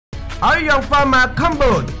ហើយយ៉ាង Pharma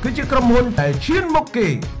Cambodia គឺជាក្រុមហ៊ុនដែលឈានមុខគេ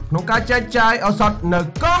ក្នុងការចែកចាយឱសថនៅ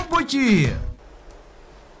កម្ពុជា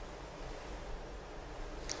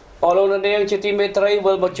អរលោកនាងជាទីមេត្រី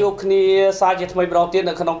វិលមកជួបគ្នាសារជាថ្មីម្ដងទៀត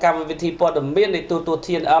នៅក្នុងកម្មវិធីព័ត៌មាននៃទូទួល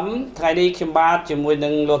TNM ថ្ងៃនេះខ្ញុំបាទជាមួយនឹ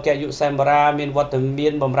ងលោកកែយុសែមបារាមានវត្តមា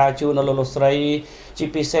នបម្រើជូនដល់លោកស្រីជា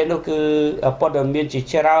ពិសេសនោះគឺព័ត៌មានជា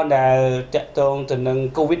ច្រើនដែលតាក់ទងទៅនឹង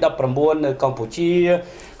Covid-19 នៅកម្ពុជា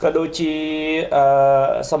ក៏ដូចជា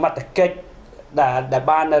សមត្ថកិច្ចដែល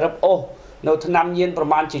បានរឹបអូសនៅថ្នាំញៀនប្រ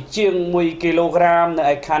មាណជាជាង1គីឡូក្រាមនៅ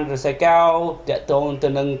ឯខណ្ឌរសីកោតាក់ទងទៅ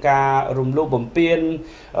នឹងការរំលោភបំពាន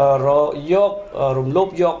រំលោភ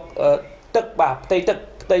យកទឹកបាទផ្ទៃទឹក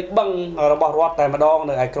ផ្ទៃបឹងរបស់រដ្ឋតែម្ដង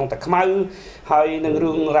នៅឯក្រុងតាខ្មៅហើយនឹង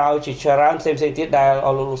រឿងរ៉ាវជាច្រើនផ្សេងៗទៀតដែលអ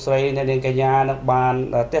លោកស្រីអ្នកនាងកញ្ញានឹងបាន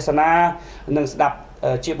ទេសនានិងស្ដាប់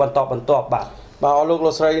ជាបន្តបន្ទាប់បាទអលោក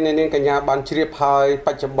ស្រីអ្នកនាងកញ្ញាបានជ្រាបហើយប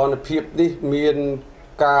ច្ចុប្បន្នភាពនេះមាន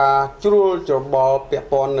ការជ្រួលច្របល់ពាក់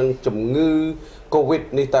ព័ន្ធនឹងជំងឺ Covid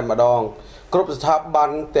នេះតែម្ដងគ្រប់ស្ថាប័ន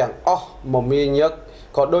ទាំងអស់មមាញឹក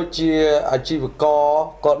ក៏ដូចជាអាជីវករ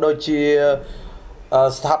ក៏ដូចជា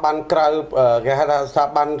ស្ថាប័នក្រៅគេហៅថាស្ថា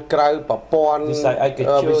ប័នក្រៅប្រព័ន្ធវិស័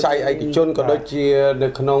យឯកជនក៏ដូចជានៅ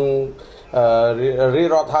ក្នុងរាជ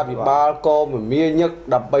រដ្ឋាភិបាលក៏មមាញឹក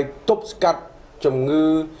ដើម្បីទប់ស្កាត់ជំងឺ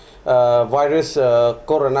virus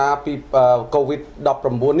corona ពី Covid-19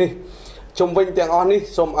 នេះជុំវិញទាំងអស់នេះ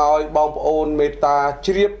សូមឲ្យបងប្អូនមេត្តា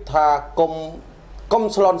ជ្រាបថាកុំ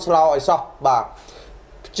ស្លន់ស្លោឲ្យសោះបាទ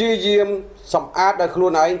ព្យាយាមសម្អាតដោយខ្លួ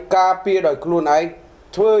នឯងការពារដោយខ្លួនឯង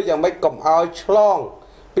ធ្វើយ៉ាងម៉េចកុំឲ្យឆ្លង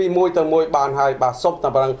ពីមួយទៅមួយបានហើយបាទសូមតែ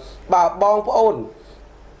ប៉ុណ្្នឹងបាទបងប្អូន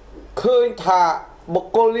ឃើញថាបុ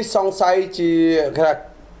គ្គលនេះសង្ស័យជា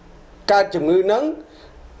កើតជំងឺហ្នឹង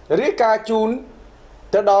រាយការណ៍ជូន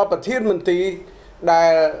ទៅដល់ប្រធានមន្ត្រីដែ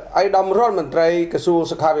លឯកឧត្តមរដ្ឋមន្ត្រីក្រសួង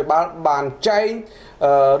សុខាភិបាលបានចែង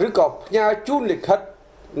ឬក៏ផ្ញើជូនលិខិត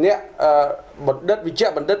អ្នកបណ្ឌិតវិជ្ជ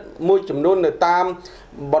បណ្ឌិតមួយចំនួននៅតាម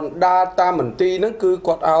បណ្ដាតាមមន្ទីរហ្នឹងគឺ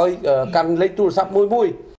គាត់ឲ្យកាន់លេខទូរស័ព្ទមួយ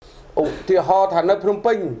ឧទាហរណ៍ថានៅភ្នំ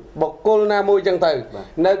ពេញបុគ្គលណាមួយចឹងទៅ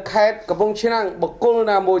នៅខេត្តកំពង់ឆ្នាំងបុគ្គល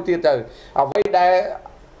ណាមួយទៀតទៅអ្វីដែល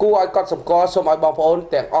គួរឲ្យកត់សម្គាល់សូមឲ្យបងប្អូន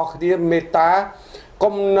ទាំងអស់គ្នាមេត្តា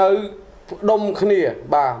កុំនៅដុំគ្នា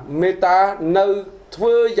បាទមេត្តានៅធ្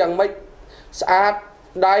វើយ៉ាងម៉េចស្អាត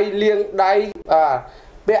ដៃលាងដៃ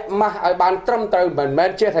ពាក់ម៉ាស់ឲ្យបានត្រឹមត្រូវមិនមែន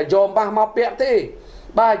ចេះថាយកម៉ាស់មកពាក់ទេ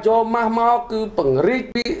បាទយកម៉ាស់មកគឺពង្រីក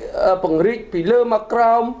ពីលើមកក្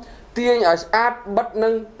រោមទាញឲ្យស្អាតបិទនឹ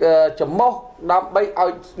ងច្រមុះដើម្បីឲ្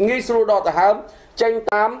យងាយស្រួលដកដង្ហើមចេញ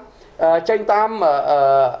តាម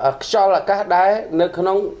ខ្យល់អាកាសដែរនៅក្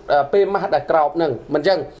នុងពេលម៉ាស់ដែលក្រោបនឹងមិនអញ្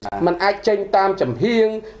ចឹងมันអាចចេញតាមចំហៀង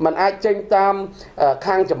มันអាចចេញតាម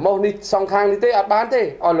ខាងច្រមុះនេះសងខាងនេះទេអត់បានទេ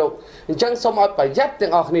អរលោកអញ្ចឹងសូមឲ្យប្រយ័ត្នទាំ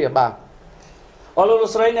ងអស់គ្នាបាទអរលោក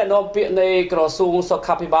ស្រីអ្នកនាំពាក្យនៃក្រសួងសុ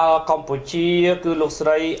ខាភិបាលកម្ពុជាគឺលោកស្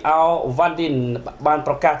រីអោវ៉ាន់ឌីនបាន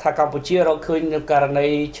ប្រកាសថាកម្ពុជារកឃើញនូវករណី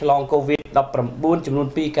ឆ្លង COVID-19 ចំនួន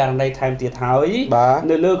2ករណីថែមទៀតហើយ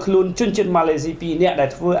នៅលើខ្លួនជនជាតិម៉ាឡេស៊ី2នាក់ដែល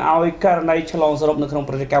ធ្វើឲ្យករណីឆ្លងសរុបនៅក្នុង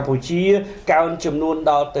ប្រទេសកម្ពុជាកើនចំនួន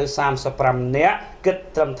ដល់ទៅ35នាក់គិត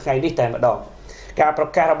ត្រឹមថ្ងៃនេះតែម្ដងការប្រ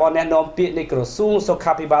កាសរបស់អ្នកនាំពាក្យនៃក្រសួងសុ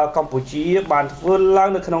ខាភិបាលកម្ពុជាបានធ្វើឡើង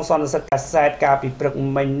នៅក្នុងសន្និសីទកាសែតកាលពីព្រឹក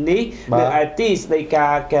មិញនេះនៅឯទីស្តីកា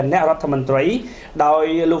រគណៈរដ្ឋមន្ត្រីដោយ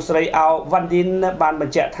លោកស្រីអោវ៉ាន់ឌីនបានប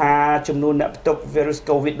ញ្ជាក់ថាចំនួនអ្នកផ្ទុកវីរុស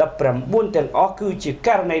COVID-19 ទាំងអស់គឺជាក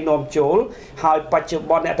រណីនាំចូលហើយបច្ចុប្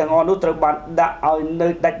បន្នអ្នកទាំងអស់នោះត្រូវបានដាក់ឲ្យនៅ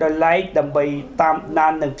ដាច់ដោយឡែកដើម្បីតាមដា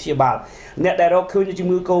ននិងព្យាបាលអ្នកដែលរកឃើញជំ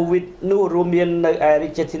ងឺ COVID នោះរួមមាននៅឯរា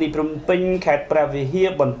ជធានីភ្នំពេញខេត្តព្រះវិហារ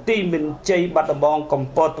បន្ទាយមានជ័យបាត់ដំបងកំ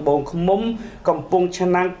ពតត្បូងឃ្មុំកំពង់ឆ្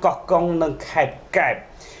នាំងកោះកុងនិងខេត្តកែប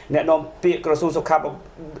អ្នកនាំពាក្យក្រសួងសុ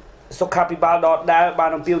ខាភិបាលដដែលបាន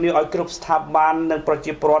អំពាវនាវឲ្យគ្រប់ស្ថាប័ននិងប្រ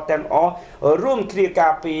ជាពលរដ្ឋទាំងអស់រួមគ្នាកា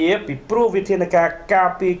រពារពីព្រោះវិធានការការ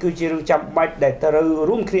ពារគឺជារឿងចាំបាច់ដែលត្រូវ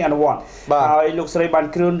រួមគ្នាអនុវត្តហើយលោកស្រីបាន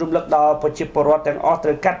គ្រឿនរំលឹកដល់ប្រជាពលរដ្ឋទាំងអស់ត្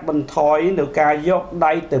រូវកាត់បន្ថយនៅការយក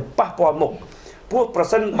ដៃទៅប៉ះពាល់មុខព្រោះប្រ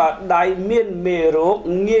សិនបើដៃមានមេរោគ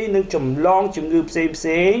ងាយនឹងចម្លងជំងឺផ្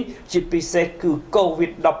សេងជាពិសេសគឺ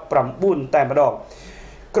COVID-19 តែម្ដង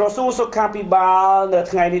ក្រសួងសុខាភិបាលនៅ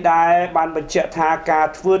ថ្ងៃនេះដែរបានបញ្ជាក់ថាការ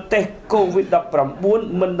ធ្វើតេស្ត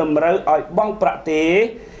COVID-19 មិនតម្រូវឲ្យបង់ប្រាក់ទេ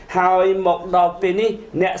ហើយមកដល់ពេលនេះ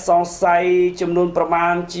អ្នកសង្ស័យចំនួនប្រមា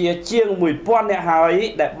ណជាង 1000 អ្នកហើយ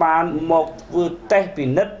ដែលបានមកធ្វើតេស្តពិ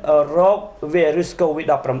និត្យរោគវីរុស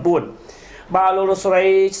COVID-19 បាទលោកស្រី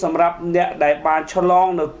សម្រាប់អ្នកដែលបានឆ្លង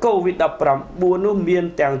នៅ COVID-19 នោះមាន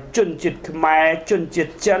ទាំងជនជាតិខ្មែរជនជា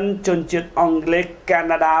តិចិនជនជាតិអង់គ្លេសកា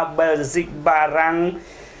ណាដាបែលហ្សិកបារាំង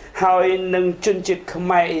ហើយនឹងជនជាតិខ្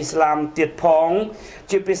មែរអ៊ីស្លាមទៀតផង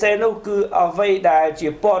ជាពិសេសនោះគឺអ្វីដែលជា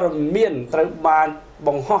ព័ត៌មានត្រូវបានប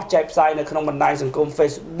ង្ហោះចែកផ្សាយនៅក្នុងបណ្ដាញសង្គម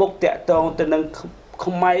Facebook តាក់ទងទៅនឹង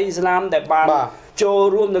ខ្មែរអ៊ីស្លាមដែលបានចូល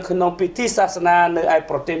រួមនៅក្នុងពិធីសាសនានៅឯ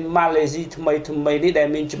ប្រទេសម៉ាឡេស៊ីថ្មីនេះដែល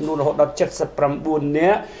មានចំនួនរហូតដល់79នា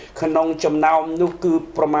ក់ក្នុងចំណោមនោះគឺ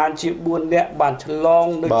ប្រមាណជា4នាក់បានឆ្លង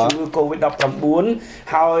នៅជំងឺ Covid-19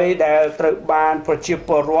 ហើយដែលត្រូវបានប្រជាព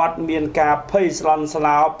លរដ្ឋមានការភ័យស្លន់ស្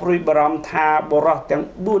លោព្រួយបារម្ភថាបរិសុទ្ធទាំង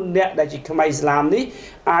4នាក់ដែលជាខ្មែរអ៊ីស្លាមនេះ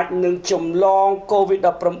អាចនឹងចម្លង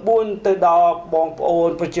Covid-19 ទៅដល់បងប្អូន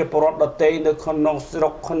ប្រជាពលរដ្ឋដទៃនៅក្នុងស្រុ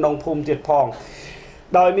កក្នុងភូមិទៀតផង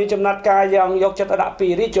ដោយមានចំណាត់ការយ៉ាងយកចិត្តទុកដាក់ពី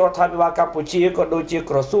រាជរដ្ឋាភិបាលកម្ពុជាក៏ដូចជា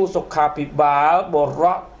ក្រសួងសុខាភិបាលបរិ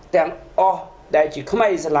សុទ្ធទាំងអស់ដែលជាខ្មែរ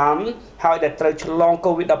អ៊ីស្លាមហើយដែលត្រូវឆ្លង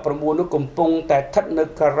Covid-19 នោះកំពុងតែស្ថិតនៅ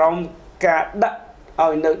ក្រោមការដាក់ឲ្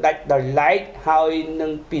យនៅដាច់ដោយឡែកហើយនឹ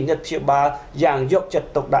ងពិនិត្យព្យាបាលយ៉ាងយកចិត្ត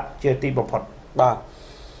ទុកដាក់ជាទីបំផុតបាទ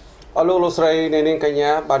អរលោកស្រីនាងកញ្ញា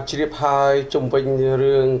បានជ្រាបហើយជំវិញ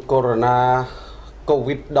រឿងកូ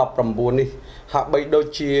វីដ 19 នេះហាក់បីដូច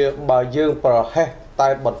ជាបើយើងប្រហែសតែ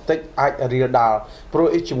បន្តិចអាចរាលដាលព្រោះ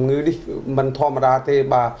ជំងឺនេះមិនធម្មតាទេ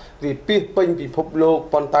បាទវាពាសពេញពិភពលោក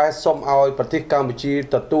ប៉ុន្តែសូមឲ្យប្រទេសកម្ពុជា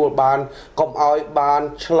ទទួលបានកុំឲ្យបាន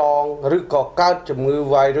ឆ្លងឬក៏កើតជំងឺ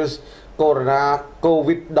virus កូ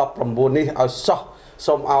វីដ 19 នេះឲ្យសោះ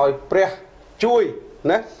សូមឲ្យព្រះជួយ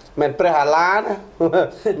ណាមិនព្រះអាឡា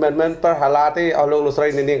ណាមិនព្រះអាឡាទេឲ្យលោកស្រី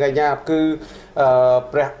នាងកញ្ញាគឺ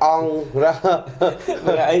ព្រះអង្គ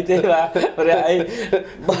ព្រះអីទេបាទព្រះអី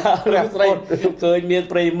បាទលោកស្រីឃើញមាន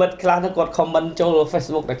ប្រិមិត្តខ្លះគាត់ comment ចូល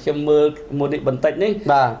Facebook ដែលខ្ញុំមើលមួយនេះបន្តិចនេះ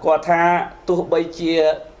គាត់ថាទោះបីជា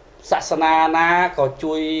សាសនាណាក៏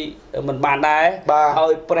ជួយមិនបានដែរឲ្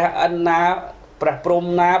យព្រះអិនណាព្រះព្រំ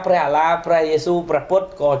ណាព្រះអាឡាព្រះយេស៊ូព្រះពុទ្ធ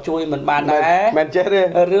ក៏ជួយមិនបានដែរមិនចេះទេ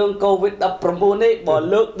រឿង Covid-19 នេះបើ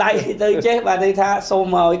លើកដៃទៅចេះបានន័យថាសូ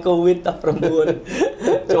មឲ្យ Covid-19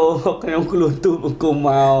 ចូលក្នុងខ្លួនទូលបង្គំម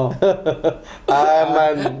កអាមែ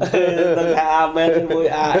ននឹងថាអាមែនមួយ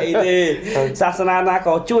អាអីទេសាសនាណា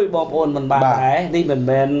ក៏ជួយបងប្អូនមិនបានដែរនេះមិន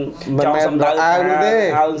មែនចង់សម្ដៅ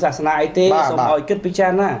ឲ្យសាសនាអីទេសូមឲ្យគិតពិចា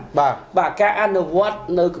រណាបាទការអនុវត្ត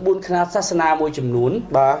នៅក្បួនខ្នាតសាសនាមួយចំនួន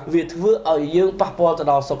វាធ្វើឲ្យយើងប៉ះពាល់ទៅ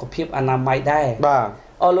ដល់សុខភាពអនាម័យដែរបាទ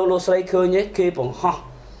អរលោកស្រីឃើញទេគេបង្ហោះ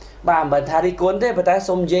បាទមិនថារីគុណទេប៉ុន្តែ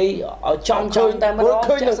សូមនិយាយឲ្យចំតែម្ដង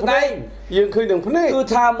ឃើញនឹងភ្នែកយើងឃើញនឹងភ្នែកគឺ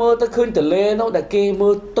ថាមើលទៅឃើញទលេនោះដែលគេមើ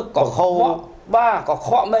លទឹកកខ្វក់បាទក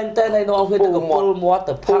ខ្វក់មែនតើនៅក្នុងគ្នាទៅកពុលមាត់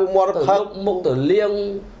ទៅផឹកទៅលុបមុខទៅលាង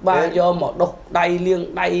បាទយកមកដុសដៃលាង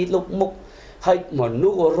ដៃលុបមុខហើយមនុ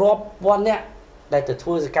ស្សរាប់ពាន់នាក់ដែលទៅធ្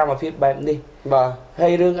វើសកម្មភាពបែបនេះបាទហើ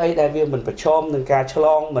យរឿងអីដែលវាមិនប្រឈមនឹងការឆ្ល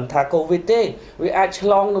ងមិនថាកូវីដទេវាអាចឆ្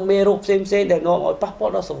លងនឹងមេរោគផ្សេងៗដែលនាំឲ្យប៉ះពា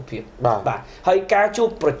ល់ដល់សុខភាពបាទហើយការជួប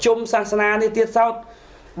ប្រជុំសាសនានេះទៀតសោត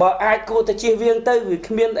បើអាចគួរតែជៀសវាងទៅវា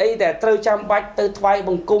គ្មានអីដែលត្រូវចាំបាច់ទៅថ្វាយប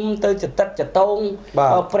ង្គំទៅចតិតចតង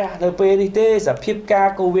ព្រះនៅពេលនេះទេសភាពការ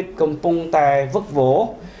កូវីដកំពុងតែវឹកវរ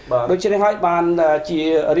ដូច្នេះហើយបានជា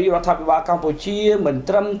រាជរដ្ឋាភិបាលកម្ពុជាមិន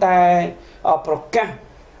ត្រឹមតែប្រកាស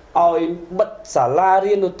ឲ្យបិទសាលា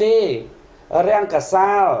រៀននោះទេរាំងកា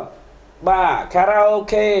សាលបាទខារ៉ាអូ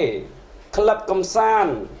ខេក្លឹបកំសាន្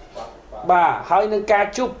តបាទហើយនឹងការ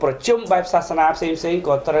ជួបប្រជុំបែបសាសនាផ្សេង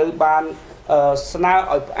ក៏ត្រូវបានស្នើ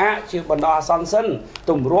ឲ្យផ្អាកជាបណ្ដោះអាសន្នសិន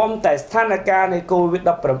ទម្រាំតែស្ថានភាពនៃ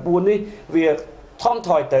Covid-19 នេះវាថមថ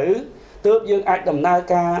យទៅទើបយើងអាចដំណើរ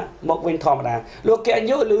ការមកវិញធម្មតាលោកកញ្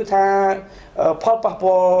ញុឮថាផលប៉ះ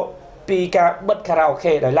ពាល់ពីការបិទខារ៉ាអូ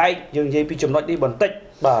ខេដោយឡែកយើងនិយាយពីចំណុចនេះបន្តិច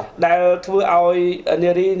បាទដែលធ្វើឲ្យ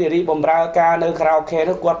នារីបម្រើការនៅខារ៉ាអូខេ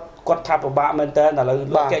នោះគាត់ថាពិបាកមែនតើឥឡូវ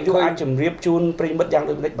លោកកញ្ញុអាចជម្រាបជូនប្រិមិត្តយ៉ាង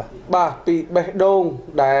ដូចនេះបាទពីបេះដូង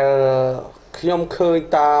ដែលខ្ញុំឃើញ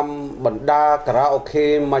តាមបណ្ដាខារ៉ាអូខេ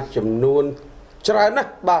មួយចំនួនច្រើនណា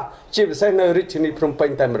ស់បាទជាពិសេសនៅរាជធានីភ្នំពេញ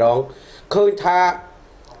តែម្ដងឃើញថា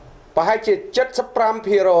ប្រហែលជា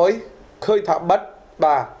 75% ឃើញថាបិទ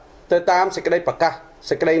បាទទៅតាមសេចក្តីប្រកាស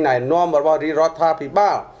សេចក្តីណែនាំរបស់រាជរដ្ឋាភិ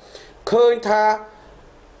បាលឃើញថា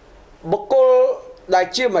បុគ្គលដែល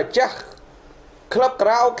ជាម្ចាស់ក្លឹបខា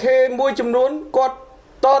រ៉ាអូខេមួយចំនួនគាត់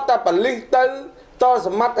តតែបលិសទៅតស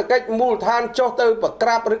មត្ថកិច្ចមូលដ្ឋានចុះទៅប្រក្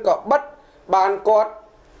រាបឬក៏បិទបានគាត់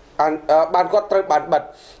ត្រូវបានបិទ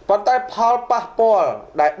ប៉ុន្តែផលប៉ះពាល់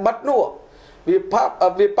ដែលបិទនោះវា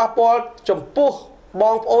ប៉ះពាល់ចំពោះប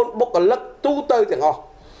ងប្អូនបុគ្គលិកទូទៅទាំងអស់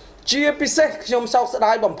ជាពិសេសខ្ញុំសោកស្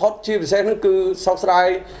ដាយបំផុតជាពិសេសនោះគឺសោកស្ដាយ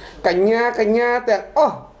កញ្ញាទាំងអ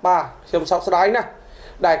ស់បាទខ្ញុំសោកស្ដាយណាស់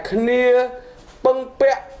ដែលគ្នាពឹង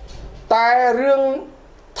ពាក់តែរឿង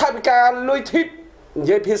ថវិកាលុយធីបនិ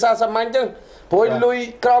យាយភាសាសាមញ្ញចឹងព្រោះលុយ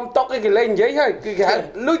ក្រោមតុគេលេងនិយាយហើយគឺគេហៅ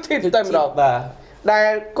លុយធីបតែម្ដងបាទដែ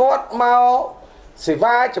លគាត់មក សេ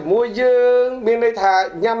វាជាមួយយើងមានន័យថា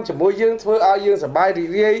ញ៉ាំជាមួយយើងធ្វើឲ្យយើងសប្បាយរីក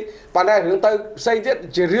រាយប៉ុន្តែរឿងទៅផ្សេងទៀត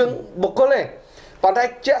ជារឿងបុគ្គលទេប៉ុន្តែ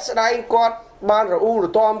ជាក់ស្ដែងគាត់បានរអ៊ូរ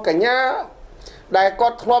ទាំកញ្ញាដែលគា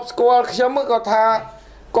ត់ធ្លាប់ស្គាល់ខ្ញុំគាត់ថា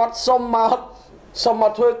គាត់សុំម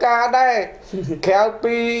កធ្វើការដែរក្រៅ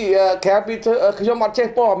ពីខ្ញុំអត់ចេះ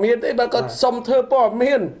ព័ត៌មានទេបើគាត់សុំធ្វើព័ត៌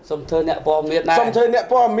មានសុំធ្វើអ្នកព័ត៌មានដែរសុំធ្វើអ្នក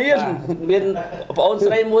ព័ត៌មានមានបងអូន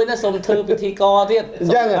ស្រីមួយណាសុំធ្វើពិធីករទៀត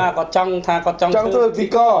គាត់ចង់ធ្វើពិធី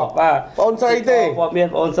ករបាទបងអូនស្រីទេព័ត៌មាន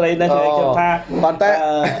បងអូនស្រីនេះខ្ញុំថាប៉ុន្តែ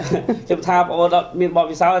ខ្ញុំថាបងអូនអត់មានបទ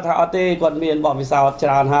ពិសោធន៍ថាអត់ទេគាត់មានបទពិសោធន៍ច្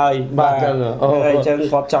រើនហើយបាទអញ្ចឹង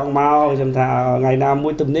គាត់ចង់មកខ្ញុំថាថ្ងៃណាមួ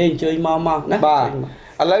យទំនេរអញ្ជើញមកណាបាទ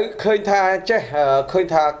ឥឡូវឃើញថាចេះឃើញ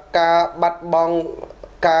ថាការបាត់បង់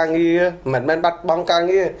ការងារមិនមែនបាត់បង់ការ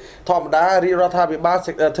ងារធម្មតារាជរដ្ឋាភិបាល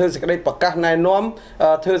ធ្វើសេចក្តីប្រកាសណែនាំ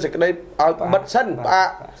ធ្វើសេចក្តីឲ្យបិទសិនផ្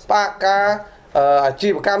អាកការអាជី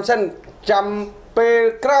វកម្មសិនចាំពេល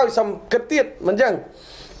ក្រោយសំគិតទៀតមិនអញ្ចឹង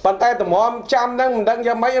ប៉ុន្តែតម្រាំចាំហ្នឹងមិនដឹង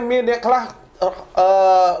យ៉ាងម៉េចមានអ្នកខ្លះ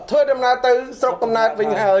ធ្វើដំណើរទៅស្រុកកំណើតវិញ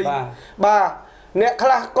ហើយបាទអ្នកខ្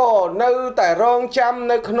លះក៏នៅតែរងចាំ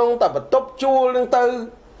នៅក្នុងតែបន្ទប់ជួលនឹងទៅ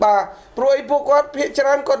បាទព្រោះអីពួកគាត់ភាគច្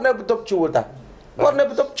រើនគាត់នៅបន្ទប់ជួលតាគាត់នៅ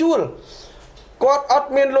បន្ទប់ជួលគាត់អត់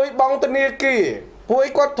មានលុយបង់ធនាគារព្រោះ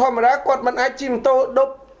អីគាត់ធម្មតាគាត់មិនអាចជិះម៉ូតូដ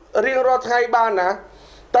ប់រៀងរាល់ថ្ងៃបានណា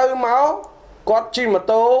ទៅមកគាត់ជិះម៉ូ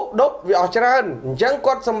តូដប់វាអស់ច្រើនអញ្ចឹង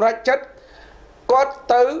គាត់សម្រេចចិត្តគាត់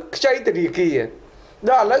ទៅខ្ចីធនាគារ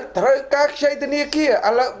ដល់ឥឡូវត្រូវការខ្ចីធនាគារ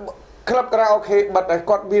ឥឡូវក្លឹបការ៉ាអូខេបិទឲ្យ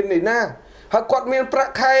គាត់មាននេះណាហើយគាត់មានប្រា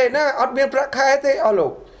ក់ខែណាអត់មានប្រាក់ខែទេអស់លោ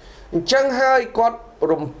កអញ្ចឹងហើយគាត់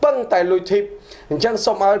រំពឹងតែលុយធីបអញ្ចឹង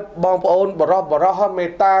សូមឲ្យបងប្អូនបរោះមេ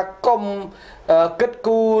ត្តាកុំគិត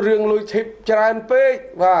គូររឿងលុយធីបច្រើនពេក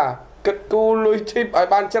បាទគិតគូរលុយធីបឲ្យ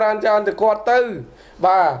បានច្រើនទៅគាត់ទៅ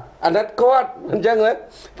បាទអាណិតគាត់អញ្ចឹងហ៎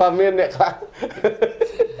បើមានអ្នកខ្លះ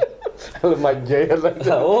មិននិយាយឡើយ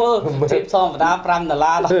អូធីបធម្មតា$5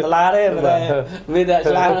 $10ទេមានតែ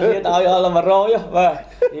ឆ្លាតទៀតឲ្យអស់100បាទ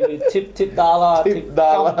ធីប$ធីប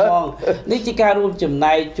$នេះជាការរួមចំ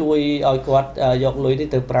ណែកជួយឲ្យគាត់យកលុយនេះ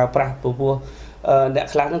ទៅប្រើប្រាស់ព្រោះអ្នក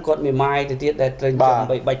ខ្លះហ្នឹងគាត់មានម៉ាយទៅទៀតដែលត្រូវចំ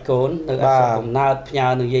បីបាច់កូននៅឯស្រុកកំណើតផ្ញើ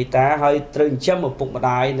នឹងយាយតាហើយត្រូវចិញ្ចឹមឪពុកម្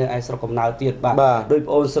ដាយនៅឯស្រុកកំណើតទៀតបាទដោយប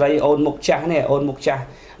ងអូនស្រីអូនមុខចាស់នេះអូនមុខចាស់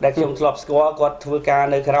ដែលខ្ញុំធ្លាប់ស្គាល់គាត់ធ្វើការ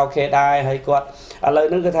នៅខារ៉ាអូខេដែរហើយគាត់ឥឡូវ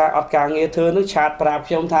ហ្នឹងគឺថាអត់ការងារធ្វើនឹងឆាតប្រាប់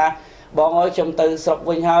ខ្ញុំថាបងអើយខ្ញុំទៅស្រុក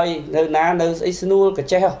វិញហើយនៅណានៅស្អីស្នួលកា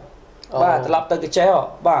ចេះបាទត្រឡប់ទៅកាចេះ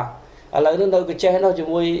បាទឥឡូវនេះនៅកាចេះនោះជា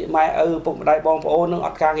មួយម៉ែឪពុកម្ដាយបងប្អូននឹងអ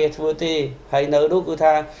ត់ការងារធ្វើទេហើយនៅនោះគឺ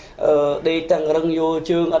ថាដេកតឹងរឹងយល់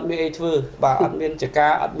ជើងអត់មានអីធ្វើបាទអត់មានចកា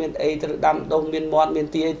អត់មានអីត្រូវដាំដុះមានមាត់មាន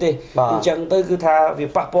ទីអីទេអញ្ចឹងទៅគឺថាវា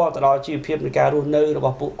ប៉ះពាល់ទៅដល់ជីវភាពនៃការរស់នៅរប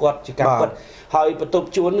ស់ពួកគាត់ជាការពិតហើយបន្ទប់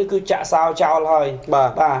ជួលនេះគឺចាក់សោចោលហើយបា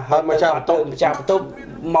ទហើយម្ចាស់បន្ទប់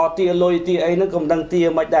មកទាលុយទាអីហ្នឹងក៏មិនដឹងទា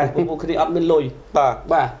មិនដែរពួកគ្នាអត់មានលុយបា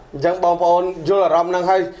ទអញ្ចឹងបងប្អូនយល់អារម្មណ៍ហ្នឹង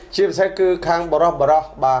ហើយជាពិសេសគឺខាងបរោះ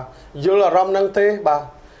បាទយល់អារម្មណ៍ហ្នឹងទេបាទ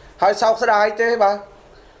ហើយសោកស្ដាយទេបាទ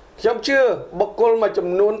ខ្ញុំជឿបុគ្គលមួយចំ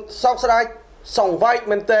នួនសោកស្ដាយសង្វែក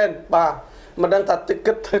មែនទែនបាទមិនដឹងថា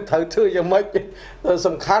គិតត្រូវធ្វើយ៉ាងម៉េច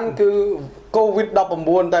សំខាន់គឺ Covid-19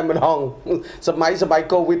 តែម្ដងសម័យ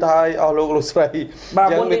Covid ហើយអស់លោកស្រីបាទ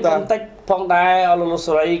មុននេះបន្តិចផងដែរអស់លោក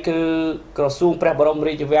ស្រីគឺក្រសួងព្រះបរម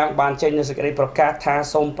រាជវាំងបានចេញនូវសេចក្តីប្រកាសថា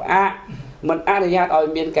សូមផ្អាកមិនអនុញ្ញាតឲ្យ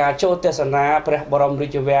មានការចូលទស្សនាព្រះបរមរា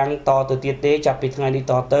ជវាំងតទៅទៀតទេចាប់ពីថ្ងៃនេះ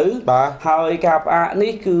តទៅហើយការផ្អាក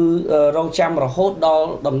នេះគឺរងចាំរហូតដល់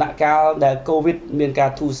ដំណាក់កាលដែលកូវីដមានកា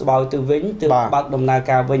រធូរស្បើយទៅវិញទើបបើកដំណើរ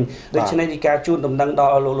ការវិញដូច្នេះនេះការជូនដំណឹងដ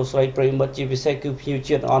ល់លោកស្រីប្រិមិត្តជាពិសេសគឺភ្ញៀវ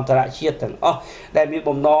ជាតិអន្តរជាតិទាំងអស់ដែលមាន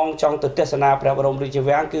បំណងចង់ទៅទស្សនាព្រះបរមរាជ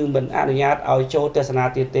វាំងគឺមិនអនុញ្ញាតឲ្យចូលទស្សនា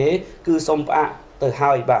ទៀតទេគឺសូមផ្អាកទៅ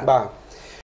ហើយបាទ